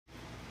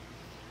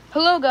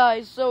Hello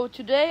guys, so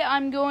today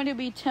I'm going to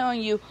be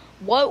telling you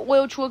what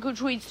will Trick or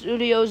Treat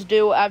Studios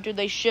do after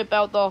they ship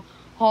out the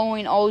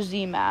Halloween OZ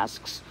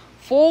masks.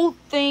 4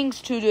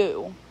 things to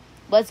do.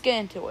 Let's get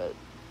into it.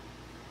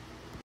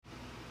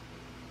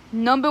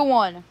 Number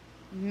 1,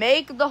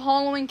 make the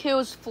Halloween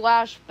Kills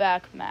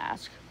flashback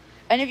mask.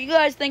 And if you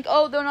guys think,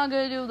 oh, they're not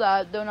going to do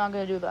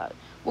that.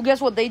 Well,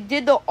 guess what? They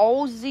did the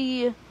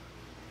OZ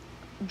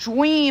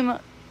Dream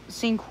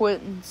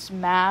sequence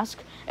mask,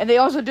 and they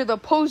also did the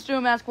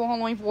poster mask for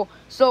Halloween 4,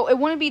 so it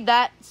wouldn't be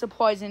that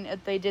surprising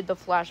if they did the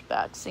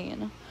flashback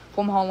scene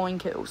from Halloween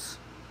Kills.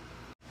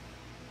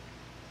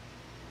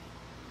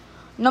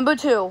 Number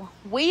 2,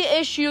 we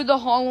issued the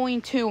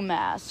Halloween 2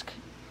 mask.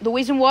 The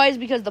reason why is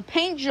because the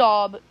paint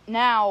job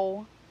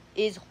now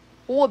is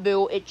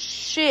horrible, it's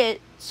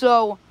shit,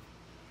 so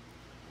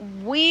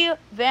we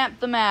vamped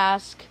the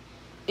mask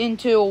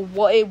into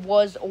what it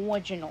was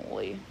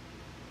originally.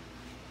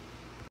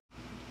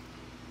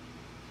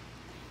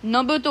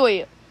 Number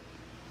 3,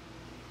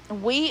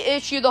 we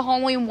issued the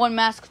Halloween 1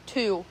 mask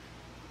too.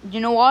 You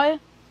know why?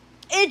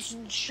 It's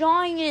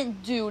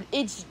giant, dude.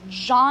 It's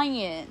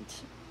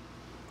giant.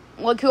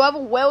 Like, whoever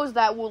wears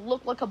that will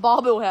look like a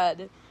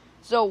bobblehead.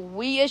 So,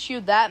 we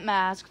issued that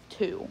mask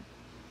too.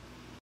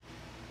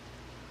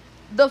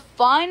 The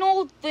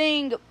final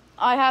thing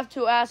I have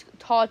to ask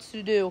TOTS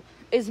to do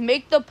is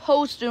make the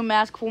poster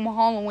mask from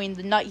Halloween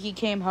the night he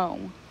came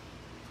home.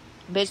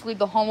 Basically,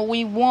 the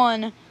Halloween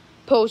 1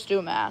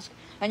 poster mask.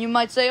 And you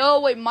might say,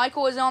 oh, wait,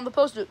 Michael isn't on the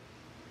poster.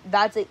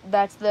 That's it.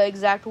 That's the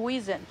exact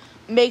reason.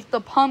 Make the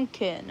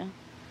pumpkin.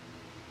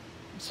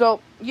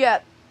 So,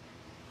 yeah.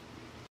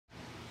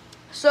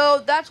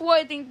 So, that's what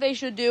I think they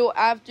should do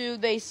after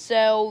they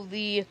sell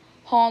the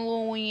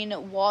Halloween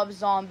Rob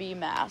Zombie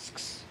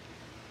masks.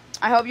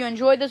 I hope you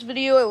enjoyed this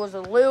video. It was a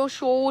little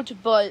short,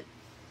 but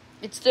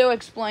it still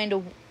explains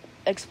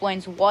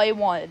what I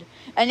wanted.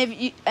 And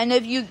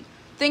if you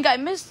think I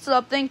missed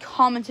something,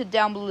 comment it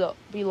down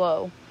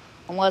below.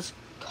 Unless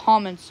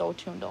comments are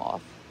turned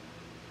off.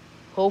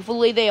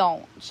 Hopefully they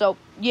don't. So,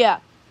 yeah.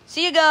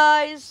 See you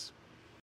guys!